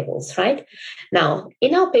sugar levels. Right now,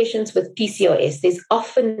 in our patients with PCOS, there's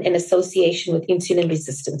often an association with insulin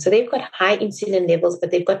resistance. So they've got high insulin levels,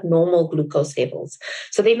 but they've got normal glucose levels.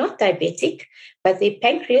 So they're not diabetic, but their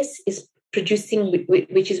pancreas is producing,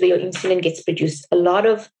 which is where your insulin gets produced, a lot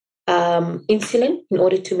of insulin in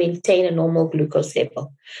order to maintain a normal glucose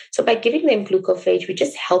level. So by giving them glucophage, we're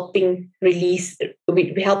just helping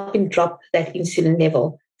we're helping drop that insulin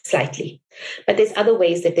level slightly. But there's other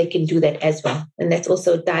ways that they can do that as well. And that's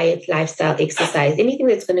also diet, lifestyle, exercise. Anything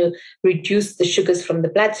that's going to reduce the sugars from the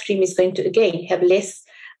bloodstream is going to, again, have less,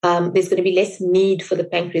 there's going to be less need for the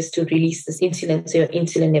pancreas to release this insulin, so your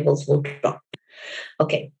insulin levels will drop.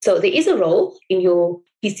 Okay, so there is a role in your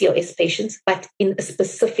PCOS patients, but in a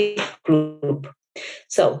specific group.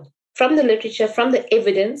 So from the literature, from the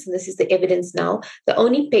evidence, and this is the evidence now, the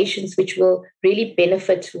only patients which will really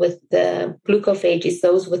benefit with the glucophage is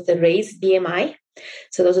those with the raised BMI.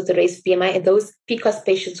 So those with the raised BMI and those PCOS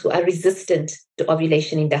patients who are resistant to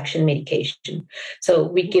ovulation induction medication. So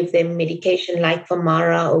we give them medication like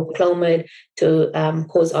Femara or Clomid to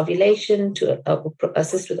cause ovulation, to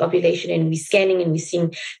assist with ovulation, and we're scanning and we're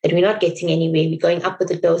seeing that we're not getting anywhere. We're going up with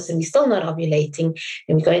the dose and we're still not ovulating,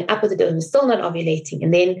 and we're going up with the dose and we're still not ovulating.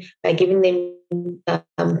 And then by giving them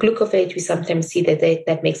glucophage, we sometimes see that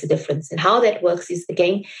that makes a difference. And how that works is,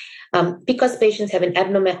 again, because patients have an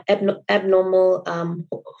abnormal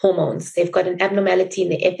hormones. They've got an abnormality in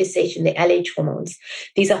the FSH and the LH hormones.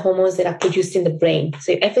 These are hormones that are produced in the brain.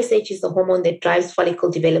 So FSH is the hormone that drives follicle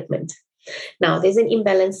development. Now, there's an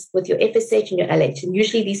imbalance with your FSH and your LH, and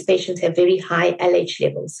usually these patients have very high LH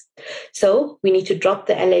levels. So we need to drop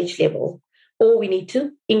the LH level, or we need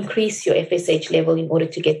to increase your FSH level in order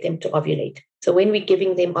to get them to ovulate. So when we're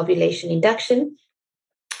giving them ovulation induction,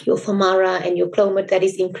 your Femara and your Clomid, that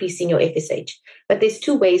is increasing your FSH. But there's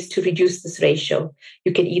two ways to reduce this ratio.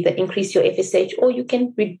 You can either increase your FSH or you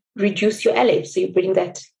can reduce your LH. So you bring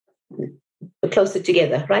that closer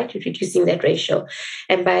together, right? You're reducing that ratio.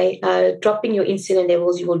 And by dropping your insulin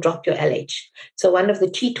levels, you will drop your LH. So one of the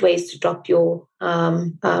cheat ways to drop your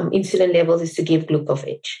insulin levels is to give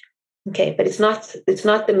glucophage. Okay, but it's not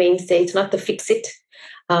the mainstay. It's not the fix-it.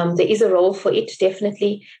 There is a role for it,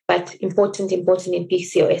 definitely, but important in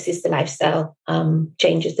PCOS is the lifestyle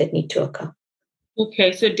changes that need to occur.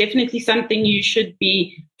 Okay, so definitely something you should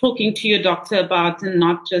be talking to your doctor about and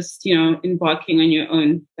not just, embarking on your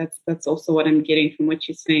own. That's also what I'm getting from what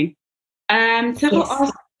you're saying.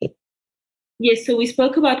 Yes, so we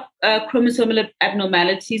spoke about chromosomal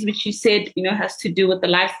abnormalities, which you said, has to do with the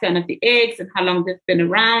lifespan of the eggs and how long they've been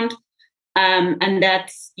around. And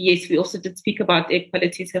that's, yes, we also did speak about egg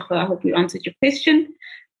quality. So I hope we answered your question.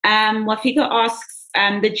 Wafika asks,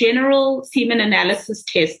 the general semen analysis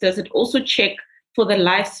test, does it also check for the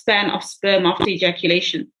lifespan of sperm after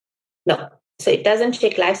ejaculation? No. So it doesn't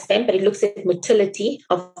check lifespan, but it looks at motility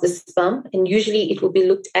of the sperm. And usually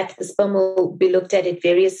the sperm will be looked at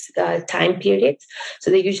various time periods.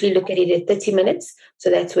 So they usually look at it at 30 minutes.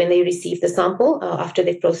 So that's when they receive the sample. After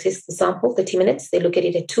they process the sample, 30 minutes, they look at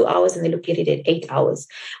it at 2 hours and they look at it at 8 hours.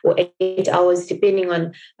 Or 8 hours, depending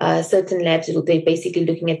on certain labs, they're basically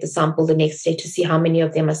looking at the sample the next day to see how many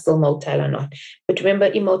of them are still motile or not. But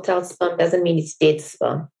remember, immotile sperm doesn't mean it's dead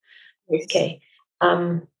sperm. Yes. Okay.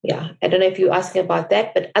 I don't know if you're asking about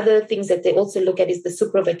that, but other things that they also look at is the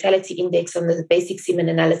supravitality index on the basic semen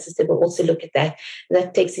analysis. They will also look at that.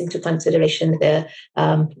 That takes into consideration the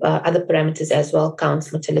other parameters as well,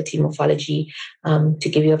 counts, motility, morphology, to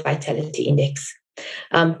give you a vitality index.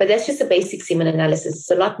 But that's just a basic semen analysis.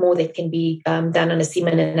 It's a lot more that can be done on a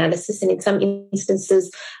semen analysis. And in some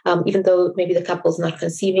instances, even though maybe the couple's not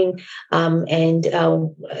conceiving and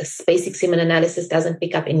basic semen analysis doesn't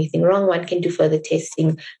pick up anything wrong, one can do further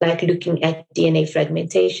testing, like looking at DNA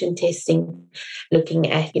fragmentation testing,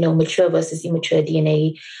 looking at, mature versus immature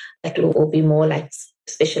DNA. That will all be more like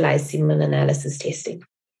specialized semen analysis testing.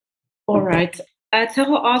 All right.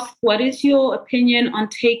 Taho asked, what is your opinion on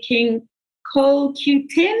taking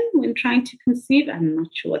CoQ10 when trying to conceive? I'm not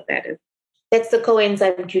sure what that is. That's the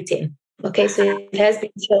coenzyme Q10. Okay, so it has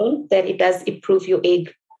been shown that it does improve your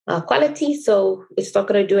egg quality. So it's not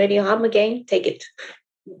going to do any harm again. Take it.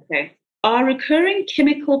 Okay. Are recurring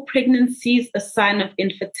chemical pregnancies a sign of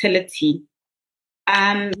infertility?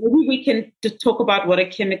 Maybe we can just talk about what a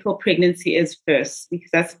chemical pregnancy is first,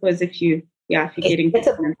 because I suppose if you're getting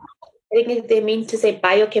pregnant. I think they mean to say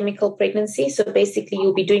biochemical pregnancy. So basically,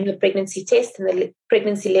 you'll be doing a pregnancy test, and the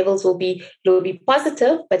pregnancy levels will be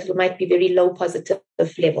positive, but it might be very low positive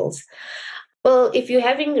levels. Well, if you're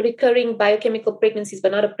having recurring biochemical pregnancies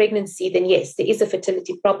but not a pregnancy, then yes, there is a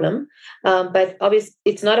fertility problem. But obviously,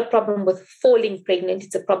 it's not a problem with falling pregnant.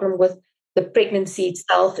 It's a problem with the pregnancy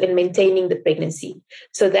itself and maintaining the pregnancy.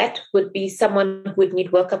 So that would be someone who would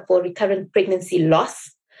need workup for recurrent pregnancy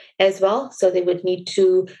loss as well. So they would need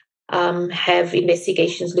to have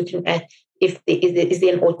investigations looking at if is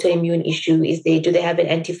there an autoimmune issue? Do they have an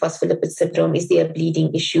antiphospholipid syndrome? Is there a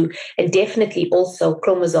bleeding issue? And definitely also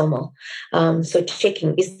chromosomal. So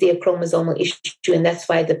checking, is there a chromosomal issue? And that's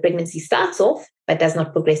why the pregnancy starts off, but does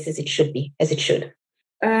not progress as it should.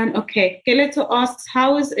 Okay. Keleto asks,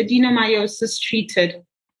 how is adenomyosis treated?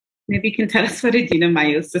 Maybe you can tell us what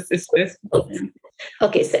adenomyosis is first.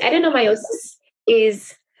 Okay, so adenomyosis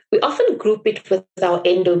is, we often group it with our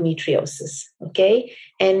endometriosis, okay?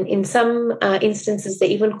 And in some instances, they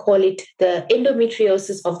even call it the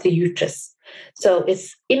endometriosis of the uterus. So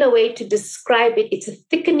it's, in a way to describe it, it's a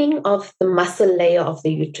thickening of the muscle layer of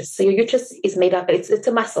the uterus. So your uterus is made up, it's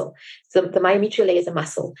a muscle. So the myometrial layer is a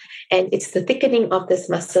muscle. And it's the thickening of this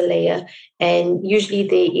muscle layer. And usually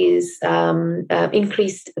there is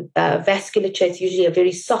increased vasculature. It's usually a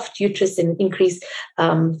very soft uterus and increased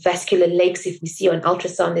vascular legs. If we see on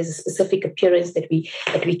ultrasound, there's a specific appearance that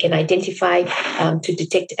we can identify to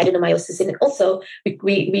detect adenomyosis. And also,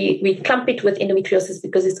 we clump it with endometriosis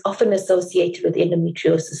because it's often associated with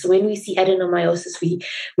endometriosis. So when we see adenomyosis,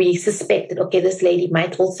 we suspect that, okay, this lady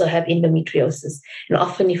might also have endometriosis. And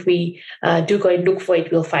often if we do go and look for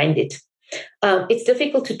it, we'll find it. It's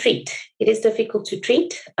difficult to treat. It is difficult to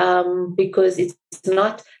treat because it's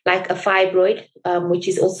not like a fibroid, which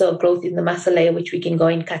is also a growth in the muscle layer, which we can go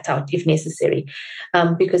and cut out if necessary,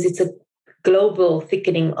 because it's a global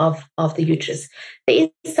thickening of the uterus. There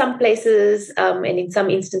is some places and in some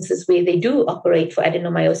instances where they do operate for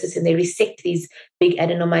adenomyosis and they resect these big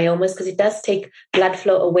adenomyomas because it does take blood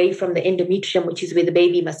flow away from the endometrium, which is where the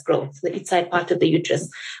baby must grow, so the inside part of the uterus.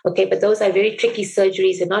 Okay, but those are very tricky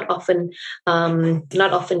surgeries and not often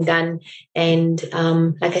done. And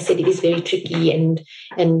like I said, it is very tricky and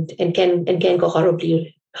can go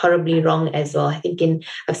horribly wrong as well. I think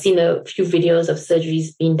I've seen a few videos of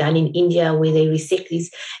surgeries being done in India where they resect these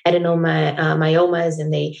adenomyomas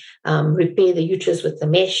and they repair the uterus with the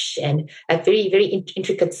mesh, and like very, very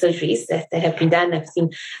intricate surgeries that have been done. I've seen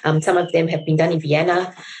some of them have been done in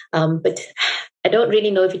Vienna, but I don't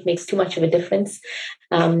really know if it makes too much of a difference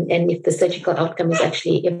and if the surgical outcome is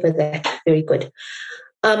actually ever that very good.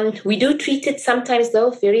 We do treat it sometimes,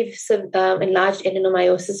 though, very enlarged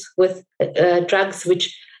adenomyosis with drugs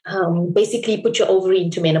which basically put your ovary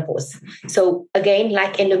into menopause. So again,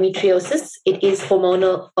 like endometriosis, it is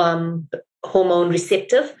hormonal, hormone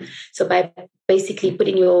receptive. So by basically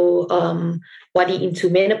putting your body into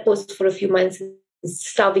menopause for a few months,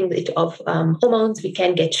 starving it of hormones, we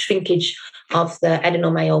can get shrinkage of the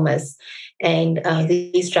adenomyomas. And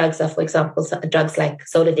these drugs are, for example, drugs like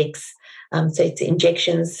Zoladex. So it's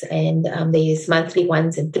injections, and there's monthly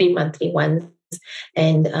ones and 3 monthly ones.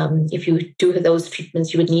 And if you do those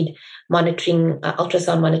treatments, you would need monitoring,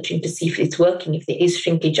 ultrasound monitoring, to see if it's working, if there is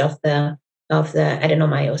shrinkage of the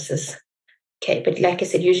adenomyosis. Okay, but like I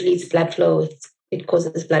said, usually it's blood flow. It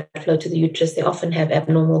causes blood flow to the uterus. They often have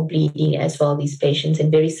abnormal bleeding as well, these patients,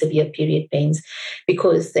 and very severe period pains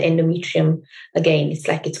because the endometrium, again, it's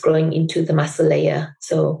like it's growing into the muscle layer.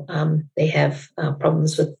 So they have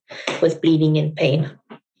problems with bleeding and pain.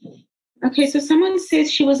 Okay, so someone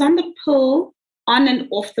says she was on the pill on and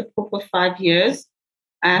off the pill for 5 years,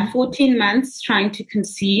 14 months trying to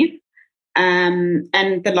conceive. And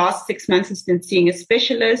the last 6 months has been seeing a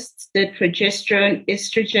specialist, did progesterone,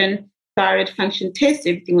 estrogen, thyroid function test.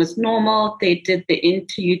 Everything was normal. They did the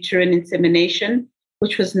intrauterine insemination,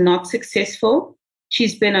 which was not successful.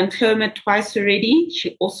 She's been on Clomid twice already.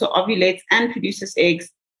 She also ovulates and produces eggs.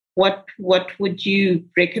 What would you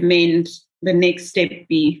recommend the next step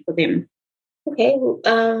be for them? Okay.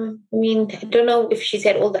 I don't know if she's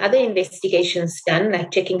had all the other investigations done,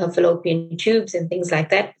 like checking her fallopian tubes and things like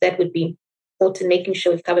that. That would be important, making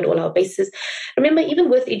sure we've covered all our bases. Remember, even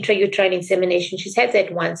with intrauterine insemination, she's had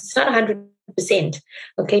that once. It's not 100%.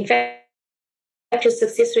 Okay. In fact, actual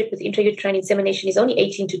success rate with intrauterine insemination is only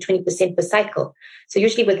 18 to 20% per cycle. So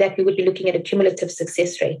usually with that, we would be looking at a cumulative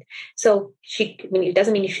success rate. So it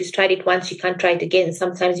doesn't mean if she's tried it once, she can't try it again.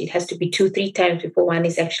 Sometimes it has to be 2-3 times before one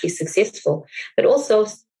is actually successful. But also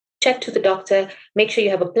chat to the doctor, make sure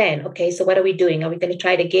you have a plan. Okay, so what are we doing? Are we going to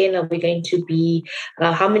try it again? Are we going to be,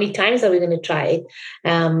 how many times are we going to try it?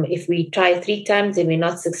 If we try 3 times and we're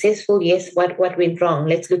not successful, yes, what went wrong?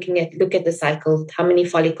 Let's look at the cycle. How many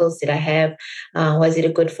follicles did I have? Was it a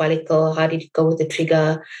good follicle? How did it go with the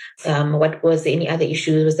trigger? What was any other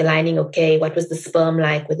issues? Was the lining okay? What was the sperm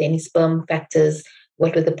like? Were there any sperm factors?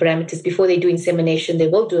 What were the parameters? Before they do insemination, they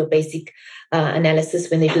will do a basic analysis.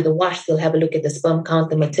 When they do the wash, they'll have a look at the sperm count,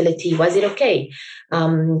 the motility. Was it okay?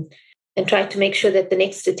 And try to make sure that the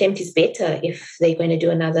next attempt is better if they're going to do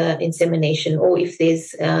another insemination, or if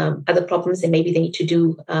there's other problems, then maybe they need to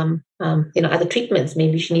do other treatments.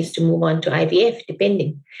 Maybe she needs to move on to IVF,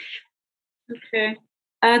 depending. Okay.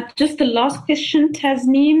 Just the last question.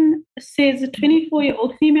 Tasneem says, a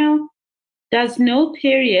 24-year-old female, does no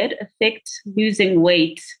period affect losing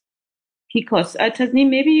weight? PCOS. Tasneem,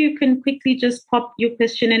 maybe you can quickly just pop your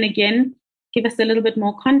question in again, give us a little bit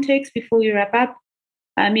more context before we wrap up.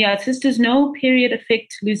 It says, does no period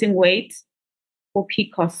affect losing weight or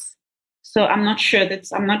PCOS? So I'm not sure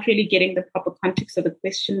I'm not really getting the proper context of the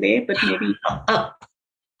question there, but maybe.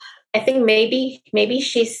 I think maybe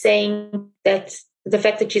she's saying that the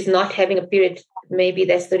fact that she's not having a period, maybe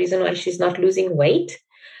that's the reason why she's not losing weight.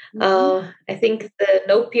 I think the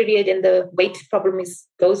no period and the weight problem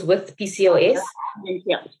goes with PCOS.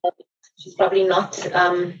 Yeah. She's probably not.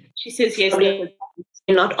 She says yes.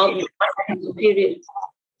 Not having a period.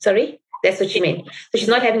 Sorry, that's what she meant. So she's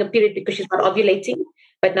not having a period because she's not ovulating.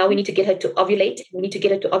 But now we need to get her to ovulate. We need to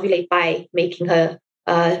get her to ovulate by making her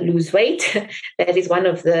lose weight. That is one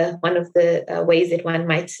of the ways that one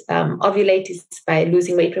might ovulate, is by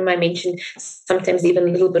losing weight. Remember, I mentioned sometimes even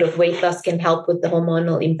a little bit of weight loss can help with the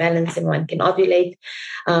hormonal imbalance, and one can ovulate.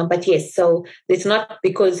 But yes, so it's not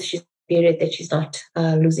because she's period that she's not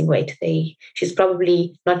losing weight. She's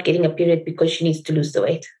probably not getting a period because she needs to lose the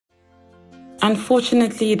weight.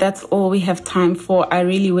 Unfortunately, that's all we have time for. I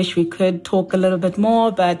really wish we could talk a little bit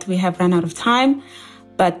more, but we have run out of time.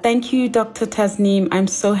 But thank you, Dr. Tasneem. I'm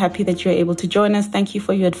so happy that you're able to join us. Thank you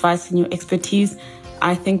for your advice and your expertise.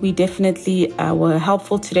 I think we definitely were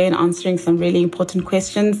helpful today in answering some really important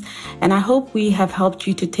questions. And I hope we have helped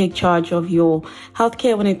you to take charge of your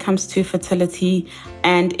healthcare when it comes to fertility.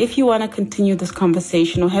 And if you want to continue this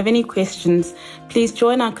conversation or have any questions, please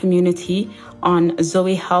join our community on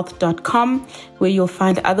zoehealth.com, where you'll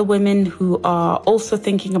find other women who are also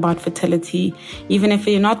thinking about fertility. Even if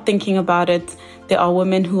you're not thinking about it, there are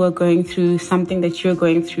women who are going through something that you're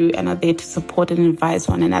going through and are there to support and advise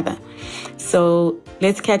one another. So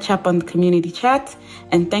let's catch up on the community chat.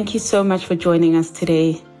 And thank you so much for joining us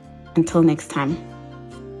today. Until next time.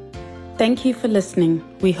 Thank you for listening.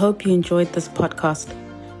 We hope you enjoyed this podcast.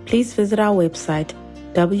 Please visit our website,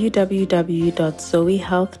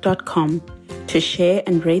 www.zoehealth.com, to share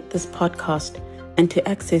and rate this podcast and to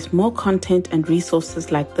access more content and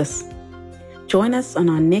resources like this. Join us on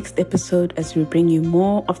our next episode as we bring you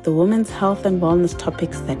more of the women's health and wellness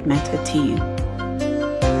topics that matter to you.